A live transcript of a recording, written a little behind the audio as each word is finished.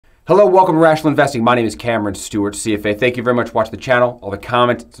Hello, welcome to Rational Investing. My name is Cameron Stewart, CFA. Thank you very much for watching the channel, all the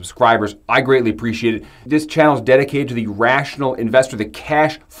comments, subscribers. I greatly appreciate it. This channel is dedicated to the rational investor, the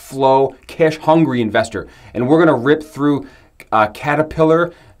cash flow, cash hungry investor. And we're going to rip through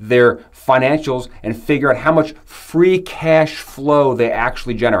Caterpillar, their financials, and figure out how much free cash flow they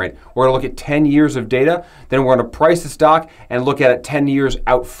actually generate. We're going to look at 10 years of data, then we're going to price the stock and look at it 10 years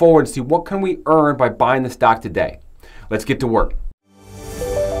out forward and see what can we earn by buying the stock today. Let's get to work.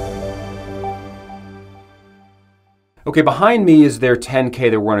 Okay, behind me is their 10K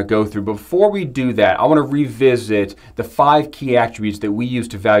that we're going to go through. Before we do that, I want to revisit the 5 key attributes that we use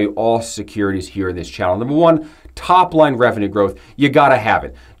to value all securities here in this channel. Number 1, top line revenue growth. You got to have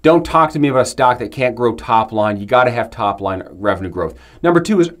it. Don't talk to me about a stock that can't grow top line. You got to have top line revenue growth. Number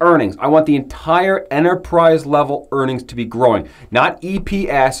 2 is earnings. I want the entire enterprise level earnings to be growing, not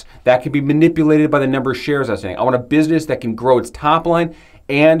EPS that can be manipulated by the number of shares outstanding. I want a business that can grow its top line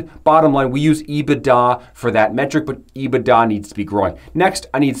and bottom line. We use EBITDA for that metric, but EBITDA needs to be growing. Next,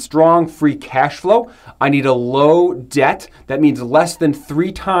 I need strong free cash flow. I need a low debt. That means less than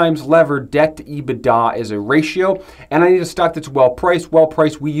 3 times levered debt to EBITDA as a ratio. And I need a stock that's well priced. Well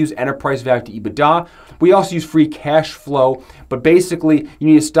priced, we use enterprise value to EBITDA. We also use free cash flow, but basically you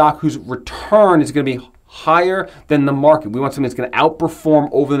need a stock whose return is going to be higher than the market. We want something that's going to outperform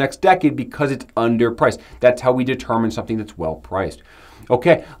over the next decade because it's underpriced. That's how we determine something that's well priced.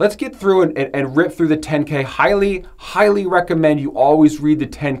 Okay, let's get through and rip through the 10K. Highly recommend you always read the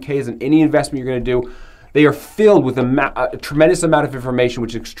 10Ks in any investment you're going to do. They are filled with a tremendous amount of information,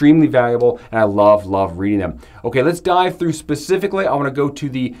 which is extremely valuable, and I love reading them. Okay, let's dive through specifically. I want to go to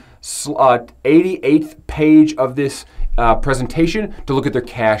the 88th page of this presentation to look at their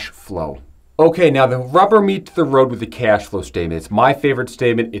cash flow. Okay, now the rubber meets the road with the cash flow statement. It's my favorite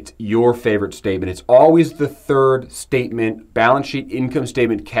statement. It's your favorite statement. It's always the third statement: balance sheet, income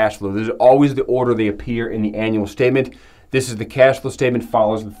statement, cash flow. This is always the order they appear in the annual statement. This is the cash flow statement,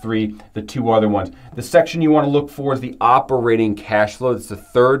 follows the 2 other ones. The section you want to look for is the operating cash flow. It's the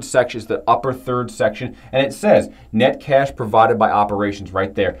third section, it's the upper third section, and it says net cash provided by operations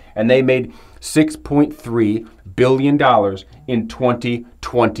right there. And they made $6.3 billion in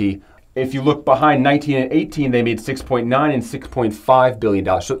 2020. If you look behind 19 and 18, they made $6.9 and $6.5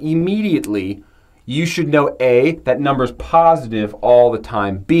 billion. So immediately, you should know A, that number's positive all the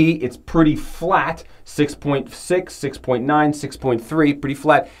time. B, it's pretty flat, 6.6, 6.9, 6.3, pretty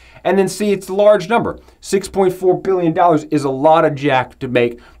flat. And then C, it's a large number. $6.4 billion is a lot of jack to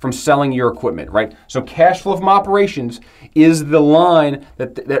make from selling your equipment, right? So cash flow from operations is the line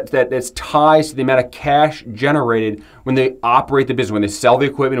that's ties to the amount of cash generated when they operate the business, when they sell the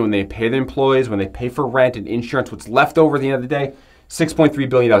equipment, when they pay the employees, when they pay for rent and insurance, what's left over at the end of the day. $6.3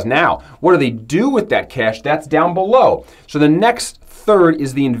 billion. Now, what do they do with that cash? That's down below. So the next third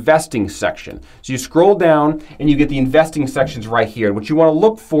is the investing section. So you scroll down and you get the investing sections right here. And what you want to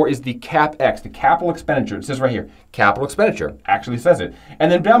look for is the CapEx, the capital expenditure. It says right here, capital expenditure, actually says it.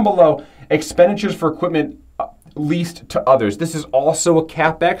 And then down below, expenditures for equipment leased to others. This is also a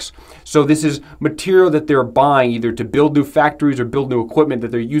CapEx. So this is material that they're buying either to build new factories or build new equipment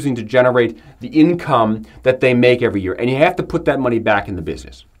that they're using to generate the income that they make every year. And you have to put that money back in the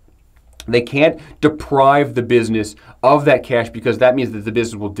business. They can't deprive the business of that cash because that means that the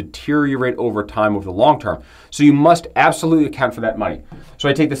business will deteriorate over time over the long term. So you must absolutely account for that money. So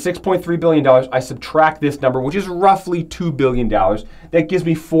I take the $6.3 billion, I subtract this number, which is roughly $2 billion. That gives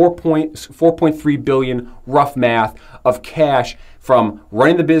me $4.3 billion, rough math, of cash from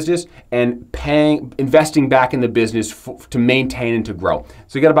running the business and investing back in the business to maintain and to grow.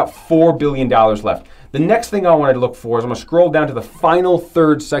 So you got about $4 billion left. The next thing I want to look for is I'm going to scroll down to the final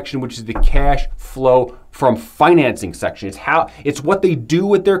third section, which is the cash flow from financing section. It's what they do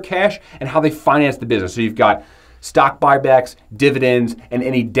with their cash and how they finance the business. So you've got stock buybacks, dividends, and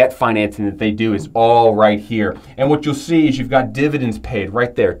any debt financing that they do is all right here. And what you'll see is you've got dividends paid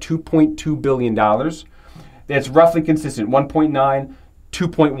right there, $2.2 billion. That's roughly consistent, 1.9,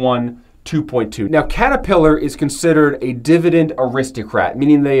 2.1, 2.2. Now, Caterpillar is considered a dividend aristocrat,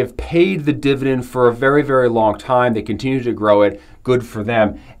 meaning they have paid the dividend for a very long time. They continue to grow it. Good for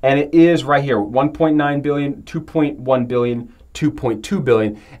them. And it is right here, 1.9 billion, 2.1 billion, 2.2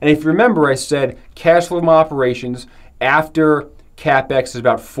 billion. And if you remember, I said cash flow from operations after CapEx is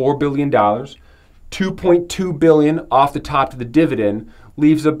about $4 billion. 2.2 billion off the top to the dividend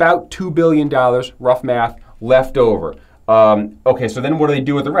leaves about $2 billion, rough math, left over. Okay, so then what do they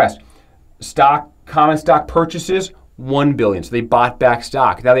do with the rest? Common stock purchases, $1 billion. So they bought back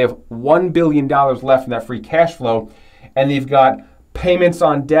stock. Now they have $1 billion left in that free cash flow, and they've got payments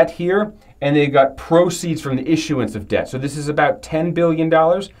on debt here, and they've got proceeds from the issuance of debt. So this is about $10 billion.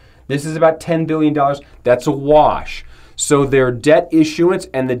 This is about $10 billion. That's a wash. So their debt issuance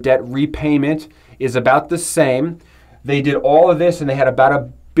and the debt repayment is about the same. They did all of this and they had about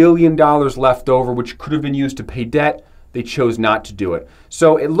 $1 billion left over, which could have been used to pay debt. They chose not to do it.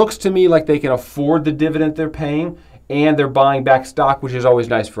 So it looks to me like they can afford the dividend they're paying and they're buying back stock, which is always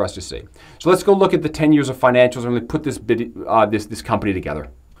nice for us to see. So let's go look at the 10 years of financials and really put this company together.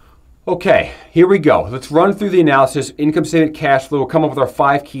 Okay, here we go. Let's run through the analysis, income statement, cash flow. We'll come up with our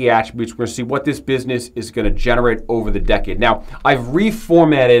 5 key attributes. We're going to see what this business is going to generate over the decade. Now, I've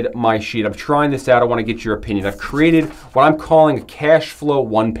reformatted my sheet. I'm trying this out. I want to get your opinion. I've created what I'm calling a cash flow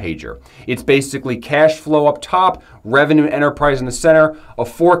one-pager. It's basically cash flow up top, revenue and enterprise in the center, a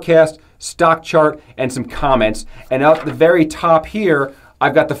forecast, stock chart, and some comments. And at the very top here,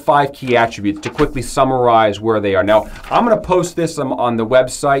 I've got the 5 key attributes to quickly summarize where they are. Now, I'm going to post this on the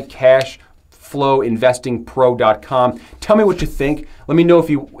website, cashflowinvestingpro.com. Tell me what you think. Let me know if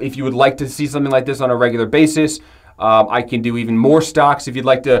you would like to see something like this on a regular basis. I can do even more stocks if you'd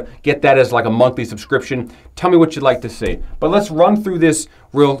like to get that as like a monthly subscription. Tell me what you'd like to see. But let's run through this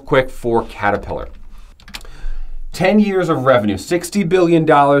real quick for Caterpillar. 10 years of revenue, $60 billion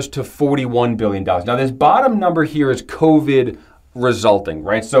to $41 billion. Now, this bottom number here is COVID resulting,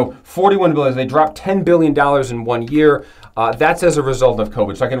 right? So 41 billion, they dropped $10 billion in 1 year. That's as a result of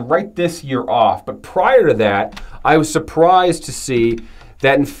COVID. So I can write this year off. But prior to that, I was surprised to see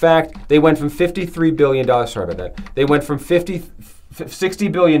that in fact, they went from $53 billion, sorry about that. They went from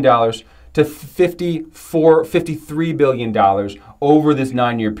 $60 billion to $53 billion over this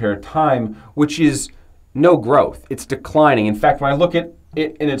 9-year period of time, which is no growth. It's declining. In fact, when I look at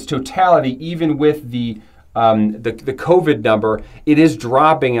it in its totality, even with the COVID number, it is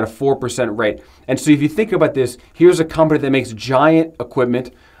dropping at a 4% rate. And so if you think about this, here's a company that makes giant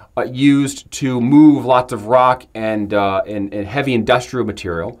equipment used to move lots of rock and heavy industrial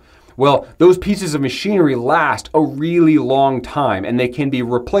material. Well, those pieces of machinery last a really long time and they can be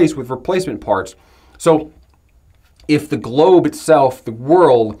replaced with replacement parts. So if the globe itself, the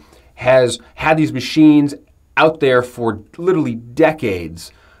world, has had these machines out there for literally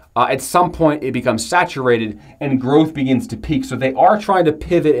decades, at some point it becomes saturated and growth begins to peak. So they are trying to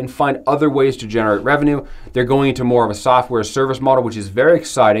pivot and find other ways to generate revenue. They're going into more of a software service model, which is very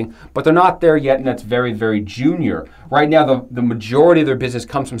exciting, but they're not there yet, and that's very, very junior. Right now, the majority of their business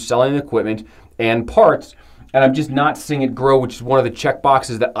comes from selling equipment and parts, and I'm just not seeing it grow, which is one of the check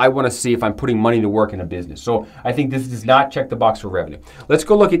boxes that I want to see if I'm putting money to work in a business. So I think this does not check the box for revenue. Let's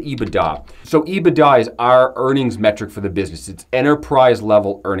go look at EBITDA. So EBITDA is our earnings metric for the business. It's enterprise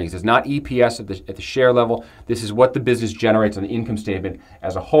level earnings. It's not EPS at the share level. This is what the business generates on the income statement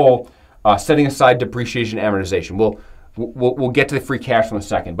as a whole, setting aside depreciation and amortization. We'll get to the free cash flow in a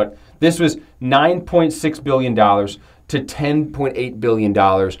second, but this was $9.6 billion to $10.8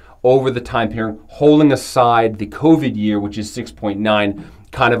 billion over the time period, holding aside the COVID year, which is 6.9,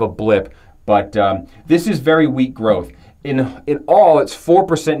 kind of a blip. But this is very weak growth. In all, it's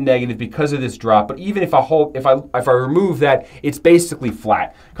 4% negative because of this drop. But even if I remove that, it's basically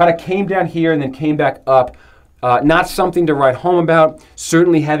flat. Kind of came down here and then came back up. Not something to write home about.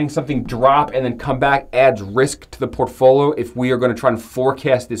 Certainly having something drop and then come back adds risk to the portfolio if we are going to try and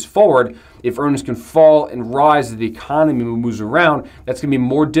forecast this forward. If earnings can fall and rise as the economy moves around, that's going to be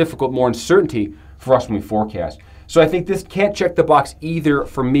more difficult, more uncertainty for us when we forecast. So I think this can't check the box either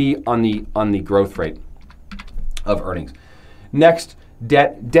for me on the growth rate of earnings. Next,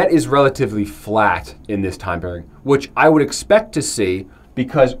 debt. Debt is relatively flat in this time period, which I would expect to see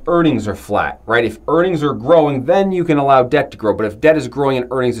because earnings are flat, right? If earnings are growing, then you can allow debt to grow. But if debt is growing and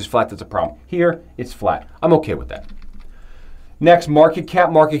earnings is flat, that's a problem. Here, it's flat. I'm okay with that. Next, market cap.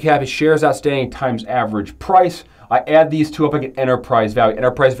 Market cap is shares outstanding times average price. I add these two up, I get enterprise value.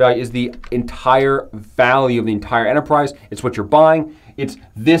 Enterprise value is the entire value of the entire enterprise. It's what you're buying. It's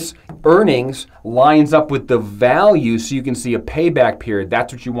this earnings lines up with the value so you can see a payback period.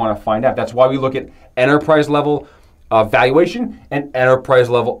 That's what you want to find out. That's why we look at enterprise level valuation and enterprise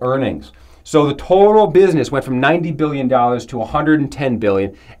level earnings. So the total business went from $90 billion to $110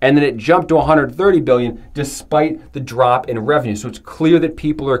 billion, and then it jumped to $130 billion despite the drop in revenue. So it's clear that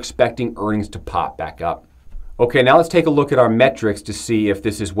people are expecting earnings to pop back up. Okay, now let's take a look at our metrics to see if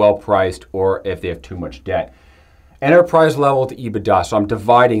this is well priced or if they have too much debt. Enterprise level to EBITDA. So I'm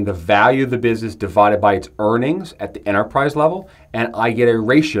dividing the value of the business divided by its earnings at the enterprise level, and I get a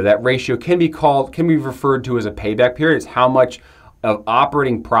ratio. That ratio can be referred to as a payback period. It's how much of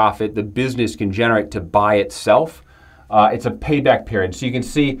operating profit the business can generate to buy itself. It's a payback period. So you can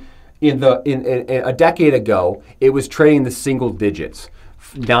see in a decade ago, it was trading the single digits.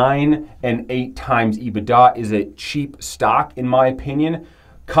 9 and 8 times EBITDA is a cheap stock, in my opinion.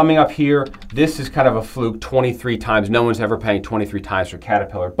 Coming up here, this is kind of a fluke, 23 times. No one's ever paying 23 times for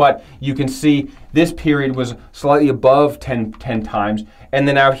Caterpillar. But you can see this period was slightly above 10 times. And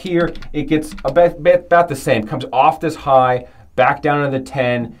then out here, it gets about the same. Comes off this high, back down to the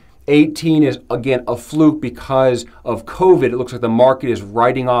 10. 18 is, again, a fluke because of COVID. It looks like the market is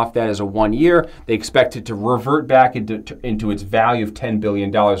writing off that as a 1 year. They expect it to revert back into its value of $10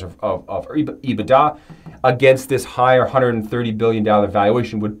 billion of EBITDA against this higher $130 billion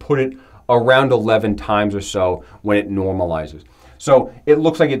valuation would put it around 11 times or so when it normalizes. So it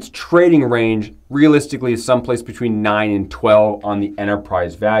looks like its trading range realistically is someplace between 9 and 12 on the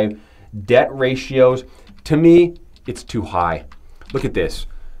enterprise value. Debt ratios, to me, it's too high. Look at this.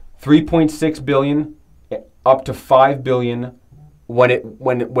 3.6 billion up to 5 billion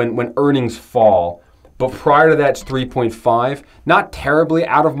when earnings fall. But prior to that, it's 3.5. Not terribly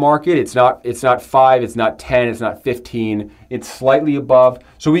out of market. It's not 5, it's not 10, it's not 15. It's slightly above,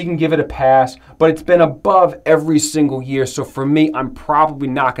 so we can give it a pass. But it's been above every single year. So for me, I'm probably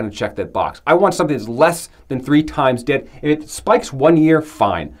not going to check that box. I want something that's less than 3 times debt. If it spikes 1 year,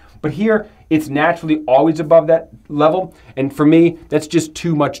 fine. But here, it's naturally always above that level. And for me, that's just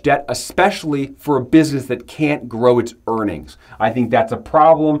too much debt, especially for a business that can't grow its earnings. I think that's a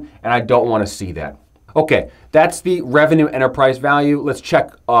problem, and I don't want to see that. Okay, that's the revenue enterprise value. Let's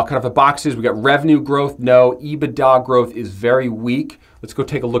check kind of the boxes. We got revenue growth, no. EBITDA growth is very weak. Let's go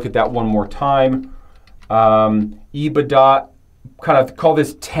take a look at that one more time. EBITDA, kind of call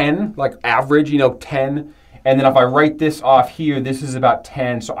this 10, like average, 10. And then if I write this off here, this is about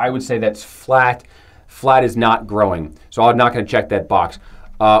 10. So I would say that's flat. Flat is not growing. So I'm not going to check that box.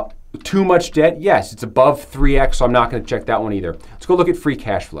 Too much debt? Yes, it's above 3x, so I'm not going to check that one either. Let's go look at free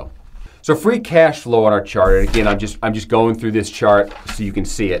cash flow. So free cash flow on our chart, and again, I'm just going through this chart so you can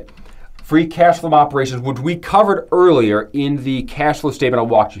see it. Free cash flow operations, which we covered earlier in the cash flow statement I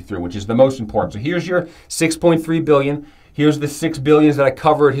walked you through, which is the most important. So here's your 6.3 billion. Here's the 6 billions that I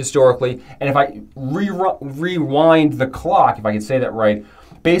covered historically. And if I rewind the clock, if I can say that right,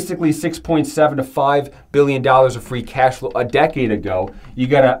 basically $6.7 to $5 billion of free cash flow a decade ago. You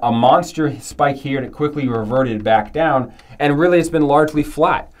got a monster spike here and it quickly reverted back down. And really it's been largely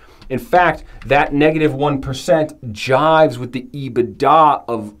flat. In fact, that negative 1% jives with the EBITDA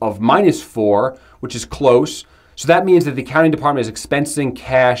of -4, which is close. So that means that the accounting department is expensing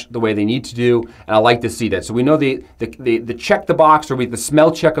cash the way they need to do, and I like to see that. So we know the check the box or the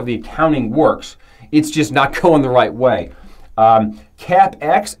smell check of the accounting works. It's just not going the right way.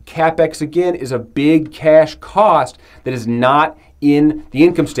 CapEx again is a big cash cost that is not in the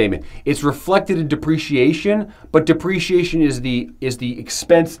income statement. It's reflected in depreciation, but depreciation is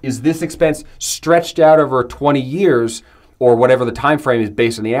this expense stretched out over 20 years or whatever the time frame is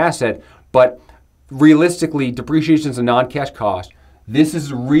based on the asset, but realistically, depreciation is a non-cash cost. This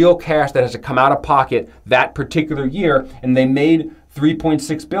is real cash that has to come out of pocket that particular year, and they made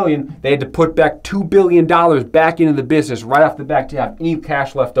 $3.6 billion. They had to put back $2 billion back into the business right off the bat to have any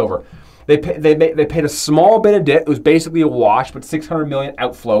cash left over. They paid a small bit of debt. It was basically a wash, but $600 million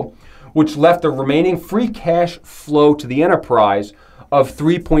outflow, which left the remaining free cash flow to the enterprise of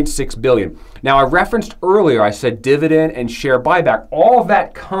 $3.6 billion. Now, I referenced earlier, I said dividend and share buyback. All of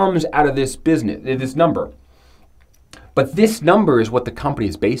that comes out of this business, this number. But this number is what the company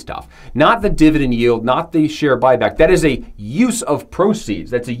is based off. Not the dividend yield, not the share buyback. That is a use of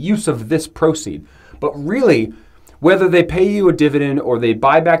proceeds. That's a use of this proceed. But really, whether they pay you a dividend or they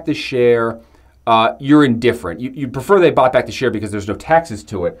buy back the share, you're indifferent. You prefer they bought back the share because there's no taxes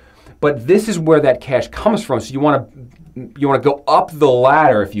to it. But this is where that cash comes from. So you want to go up the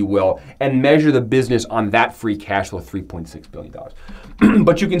ladder, if you will, and measure the business on that free cash flow, $3.6 billion.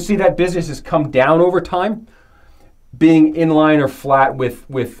 But you can see that business has come down over time, being in line or flat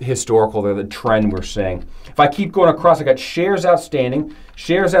with historical, the trend we're seeing. If I keep going across, I got shares outstanding.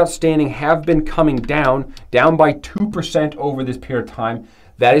 Shares outstanding have been coming down by 2% over this period of time.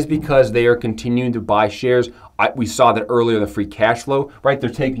 That is because they are continuing to buy shares. We saw that earlier in the free cash flow, right? They're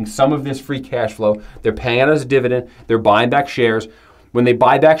taking some of this free cash flow, they're paying it as a dividend, they're buying back shares. When they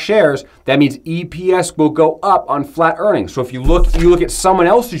buy back shares, that means EPS will go up on flat earnings. So if you look at someone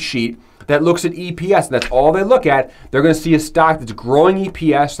else's sheet that looks at EPS, and that's all they look at, they're going to see a stock that's growing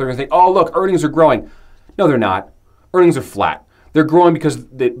EPS. They're going to think, oh, look, earnings are growing. No, they're not. Earnings are flat. They're growing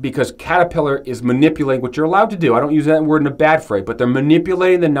because Caterpillar is manipulating, what you're allowed to do. I don't use that word in a bad phrase, but they're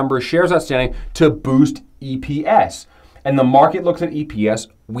manipulating the number of shares outstanding to boost EPS. And the market looks at EPS.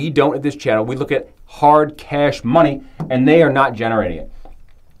 We don't at this channel. We look at hard cash money, and they are not generating it.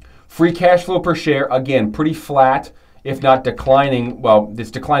 Free cash flow per share, again, pretty flat, if not declining. Well,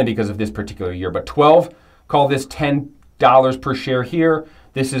 it's declining because of this particular year, but 12, call this $10 per share here.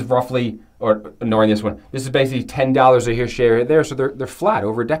 This is roughly, or ignoring this one, this is basically $10 a share there, so they're flat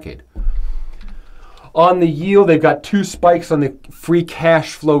over a decade. On the yield, they've got two spikes on the free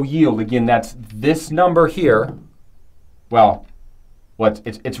cash flow yield. Again, that's this number here. Well,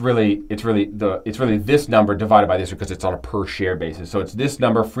 it's really this number divided by this because it's on a per share basis. So it's this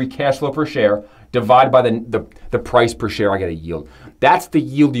number, free cash flow per share, divided by the price per share. I get a yield. That's the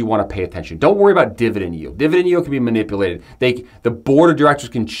yield you want to pay attention. Don't worry about dividend yield. Dividend yield can be manipulated. The board of directors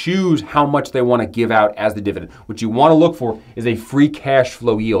can choose how much they want to give out as the dividend. What you want to look for is a free cash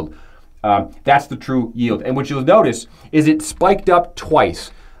flow yield. That's the true yield. And what you'll notice is it spiked up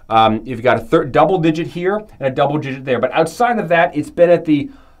twice. You've got a double digit here and a double digit there. But outside of that, it's been at the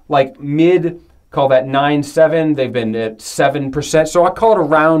mid, call that 9.7. They've been at 7%. So I call it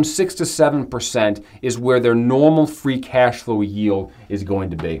around 6 to 7% is where their normal free cash flow yield is going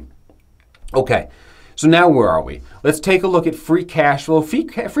to be. Okay, so now where are we? Let's take a look at free cash flow. Free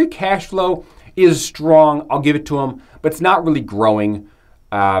cash flow is strong. I'll give it to them, but it's not really growing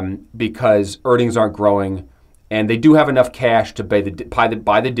because earnings aren't growing. And they do have enough cash to buy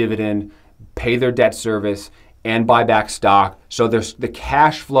the dividend, pay their debt service, and buy back stock. So the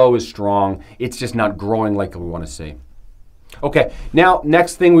cash flow is strong. It's just not growing like we want to see. Okay, now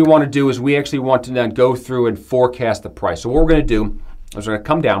next thing we want to do is we actually want to then go through and forecast the price. So what we're going to do is we're going to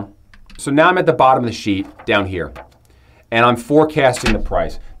come down. So now I'm at the bottom of the sheet down here, and I'm forecasting the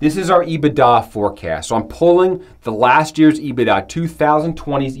price. This is our EBITDA forecast. So I'm pulling the last year's EBITDA,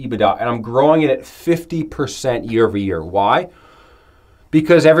 2020's EBITDA, and I'm growing it at 50% year over year. Why?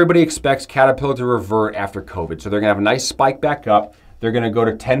 Because everybody expects Caterpillar to revert after COVID. So they're gonna have a nice spike back up. They're gonna go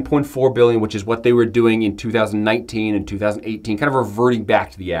to 10.4 billion, which is what they were doing in 2019 and 2018, kind of reverting back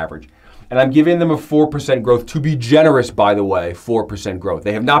to the average. And I'm giving them a 4% growth, to be generous, by the way, 4% growth.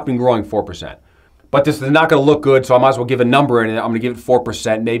 They have not been growing 4%. But this is not going to look good, so I might as well give a number in it. I'm going to give it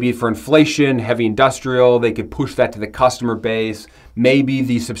 4%. Maybe for inflation, heavy industrial, they could push that to the customer base. Maybe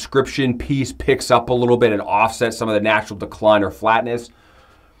the subscription piece picks up a little bit and offsets some of the natural decline or flatness.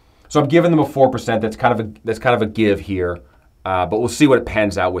 So I'm giving them a 4%. That's kind of a give here, but we'll see what it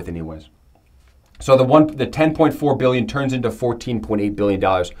pans out with anyways. So the 10.4 billion turns into $14.8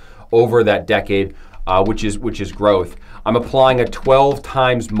 billion over that decade, which is growth. I'm applying a 12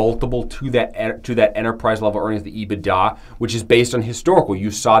 times multiple to that enterprise level earnings, the EBITDA, which is based on historical. You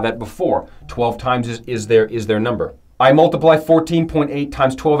saw that before. 12 times is their number. I multiply 14.8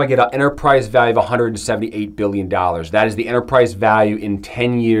 times 12, I get an enterprise value of $178 billion. That is the enterprise value in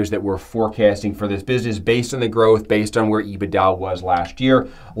 10 years that we're forecasting for this business based on the growth, based on where EBITDA was last year,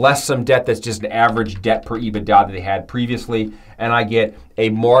 less some debt that's just an average debt per EBITDA that they had previously, and I get a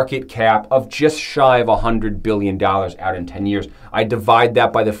market cap of just shy of $100 billion out in 10 years. I divide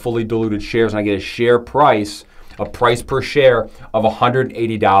that by the fully diluted shares and I get a share price, a price per share of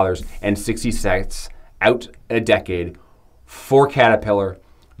 $180.60 out in a decade for Caterpillar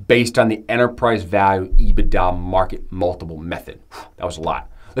based on the enterprise value EBITDA market multiple method. That was a lot.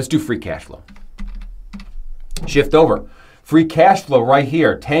 Let's do free cash flow. Shift over. Free cash flow right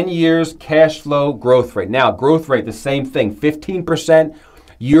here, 10 years cash flow growth rate. Now, growth rate, the same thing, 15%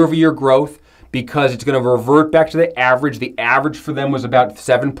 year-over-year growth because it's going to revert back to the average. The average for them was about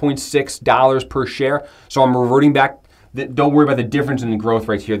 $7.6 per share. So I'm reverting back. Don't worry about the difference in the growth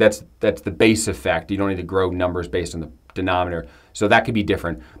rates here. That's the base effect. You don't need to grow numbers based on the denominator. So that could be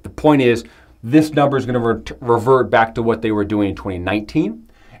different. The point is, this number is going to revert back to what they were doing in 2019.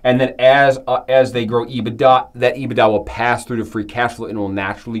 And then as they grow EBITDA, that EBITDA will pass through to free cash flow and will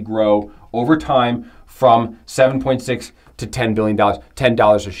naturally grow over time from 7.6 to $10 billion,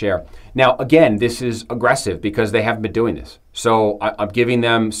 $10 a share. Now, again, this is aggressive because they haven't been doing this. So I'm giving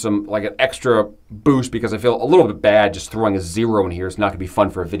them some like an extra boost because I feel a little bit bad just throwing a zero in here. It's not gonna be fun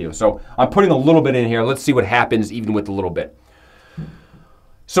for a video. So I'm putting a little bit in here. Let's see what happens even with a little bit.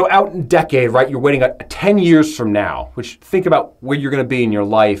 So out in a decade, right, you're waiting 10 years from now, which think about where you're gonna be in your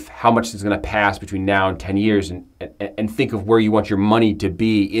life, how much is gonna pass between now and 10 years, and think of where you want your money to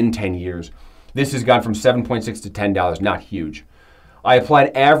be in 10 years. This has gone from 7.6 to $10, not huge. I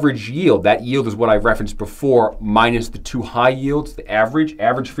applied average yield. That yield is what I referenced before, minus the two high yields, the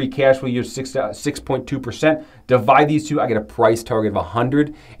average free cash flow yield 6.2%. Divide these two, I get a price target of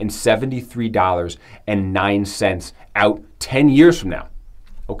 $173.09 out 10 years from now.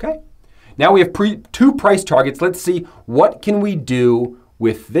 Okay? Now we have two price targets. Let's see, what can we do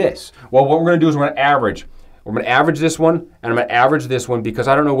with this? Well, what we're going to do is we're going to average. We're going to average this one, and I'm going to average this one because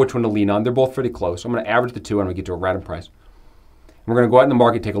I don't know which one to lean on. They're both pretty close. So I'm going to average the two, and I'm going to get to a random price. We're going to go out in the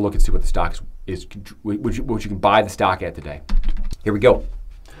market, take a look and see what the stock is, what you can buy the stock at today. Here we go.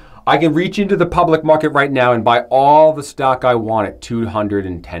 I can reach into the public market right now and buy all the stock I want at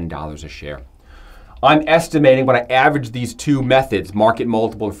 $210 a share. I'm estimating when I average these two methods, market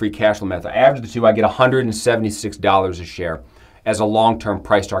multiple and free cash flow method, I average the two, I get $176 a share as a long-term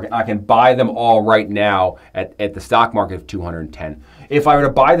price target. I can buy them all right now at the stock market of 210. If I were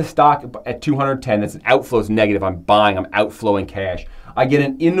to buy the stock at 210, that's an outflow, it's negative. I'm buying, I'm outflowing cash. I get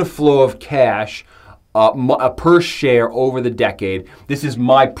an inflow of cash per share over the decade. This is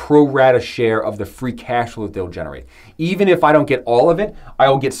my pro rata share of the free cash flow that they'll generate. Even if I don't get all of it, I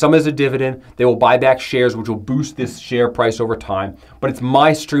will get some as a dividend. They will buy back shares, which will boost this share price over time. But it's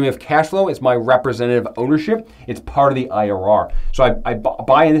my stream of cash flow. It's my representative ownership. It's part of the IRR. So I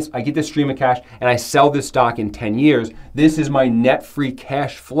buy in this, I get this stream of cash, and I sell this stock in 10 years. This is my net free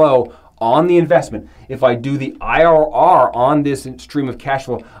cash flow on the investment. If I do the IRR on this stream of cash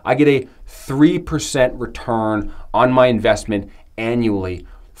flow, I get a 3% return on my investment annually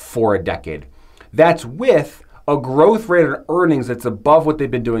for a decade. That's with a growth rate of earnings that's above what they've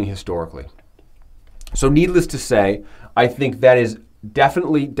been doing historically. So needless to say, I think that is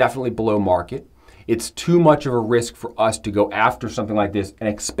definitely below market. It's too much of a risk for us to go after something like this and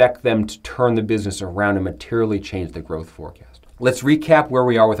expect them to turn the business around and materially change the growth forecast. Let's recap where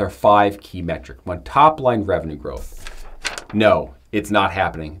we are with our 5 key metrics. One, top line revenue growth. No, it's not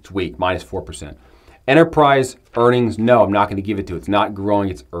happening. It's weak, minus 4%. Enterprise earnings, no, I'm not going to give it to it. It's not growing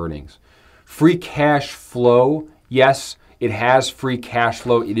its earnings. Free cash flow, yes, it has free cash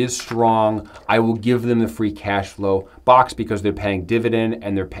flow. It is strong. I will give them the free cash flow box because they're paying dividend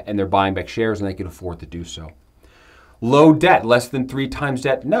and they're buying back shares and they can afford to do so. Low debt, less than 3 times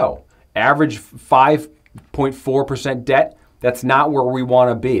debt, no. Average 5.4% debt, that's not where we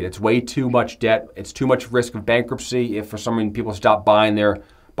want to be. It's way too much debt. It's too much risk of bankruptcy if for some reason people stop buying their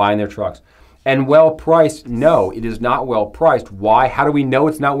trucks. And well priced, no, it is not well priced. Why? How do we know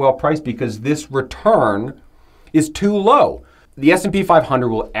it's not well priced? Because this return is too low. The S&P 500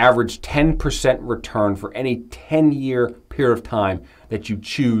 will average 10% return for any 10-year period of time that you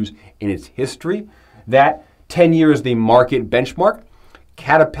choose in its history. That 10 years is the market benchmark.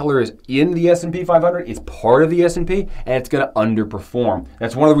 Caterpillar is in the S&P 500, it's part of the S&P, and it's going to underperform.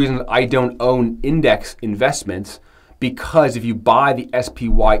 That's one of the reasons I don't own index investments, because if you buy the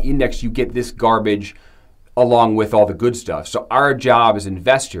SPY index, you get this garbage along with all the good stuff. So our job as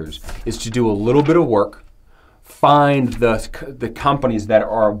investors is to do a little bit of work, find the companies that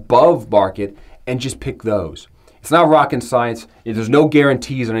are above market, and just pick those. It's not rocket science. There's no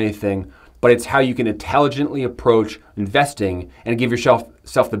guarantees on anything, but it's how you can intelligently approach investing and give yourself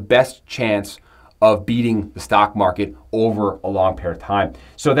the best chance of beating the stock market over a long period of time.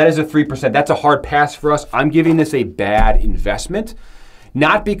 So that is a 3%. That's a hard pass for us. I'm giving this a bad investment,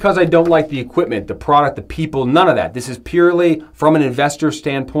 not because I don't like the equipment, the product, the people, none of that. This is purely from an investor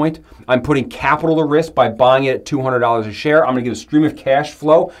standpoint. I'm putting capital to risk by buying it at $200 a share. I'm going to get a stream of cash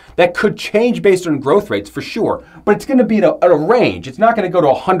flow that could change based on growth rates for sure, but it's going to be at a range. It's not going to go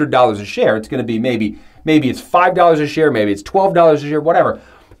to $100 a share. It's going to be maybe it's $5 a share, maybe it's $12 a share, whatever.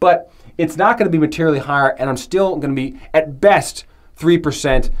 But it's not going to be materially higher, and I'm still going to be at best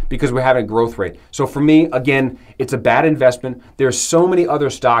 3% because we're having a growth rate. So for me, again, it's a bad investment. There's so many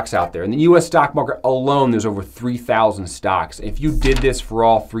other stocks out there. In the US stock market alone, there's over 3,000 stocks. If you did this for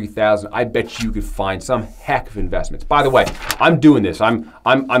all 3,000, I bet you could find some heck of investments. By the way, I'm doing this. I'm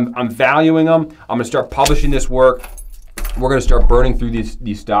valuing them. I'm going to start publishing this work. We're going to start burning through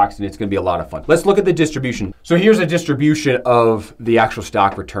these stocks, and it's going to be a lot of fun. Let's look at the distribution. So here's a distribution of the actual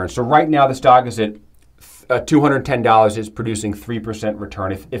stock return. So right now the stock is at $210, is producing 3%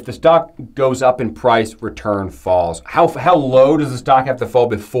 return. If the stock goes up in price, return falls. How low does the stock have to fall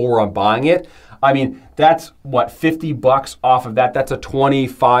before I'm buying it? I mean, that's what, $50 off of that. That's a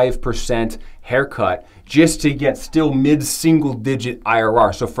 25% haircut just to get still mid-single digit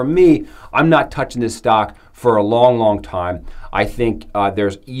IRR. So for me, I'm not touching this stock for a long time. I think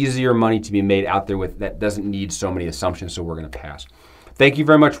there's easier money to be made out there with that doesn't need so many assumptions, so we're going to pass. Thank you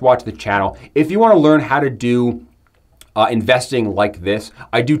very much for watching the channel. If you want to learn how to do investing like this,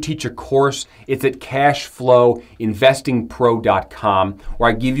 I do teach a course. It's at cashflowinvestingpro.com, where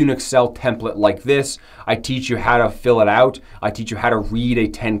I give you an Excel template like this. I teach you how to fill it out. I teach you how to read a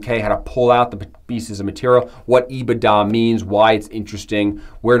 10K, how to pull out the pieces of material, what EBITDA means, why it's interesting,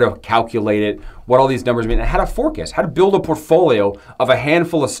 where to calculate it, what all these numbers mean, and how to forecast, how to build a portfolio of a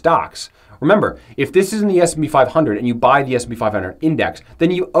handful of stocks. Remember, if this is in the S&P 500 and you buy the S&P 500 index,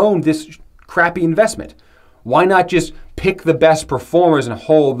 then you own this crappy investment. Why not just pick the best performers and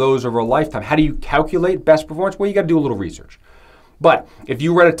hold those over a lifetime? How do you calculate best performance? Well, you got to do a little research. But if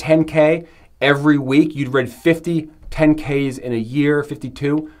you read a 10K every week, you'd read 50 10Ks in a year,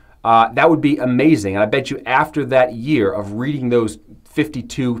 52. that would be amazing. And I bet you after that year of reading those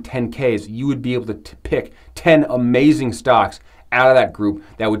 52 10Ks, you would be able to pick 10 amazing stocks out of that group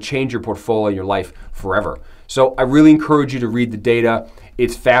that would change your portfolio and your life forever. So I really encourage you to read the data.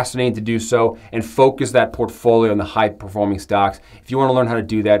 It's fascinating to do so and focus that portfolio on the high performing stocks. If you want to learn how to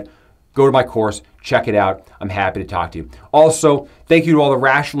do that, go to my course, check it out. I'm happy to talk to you. Also, thank you to all the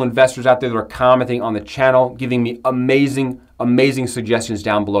rational investors out there that are commenting on the channel, giving me amazing suggestions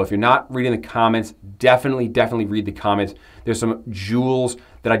down below. If you're not reading the comments, definitely read the comments. There's some jewels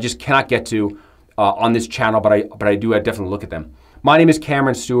that I just cannot get to on this channel, but I do definitely look at them. My name is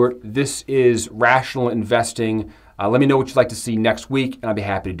Cameron Stewart. This is Rational Investing. Let me know what you'd like to see next week, and I'll be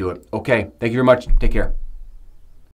happy to do it. Okay, thank you very much. Take care.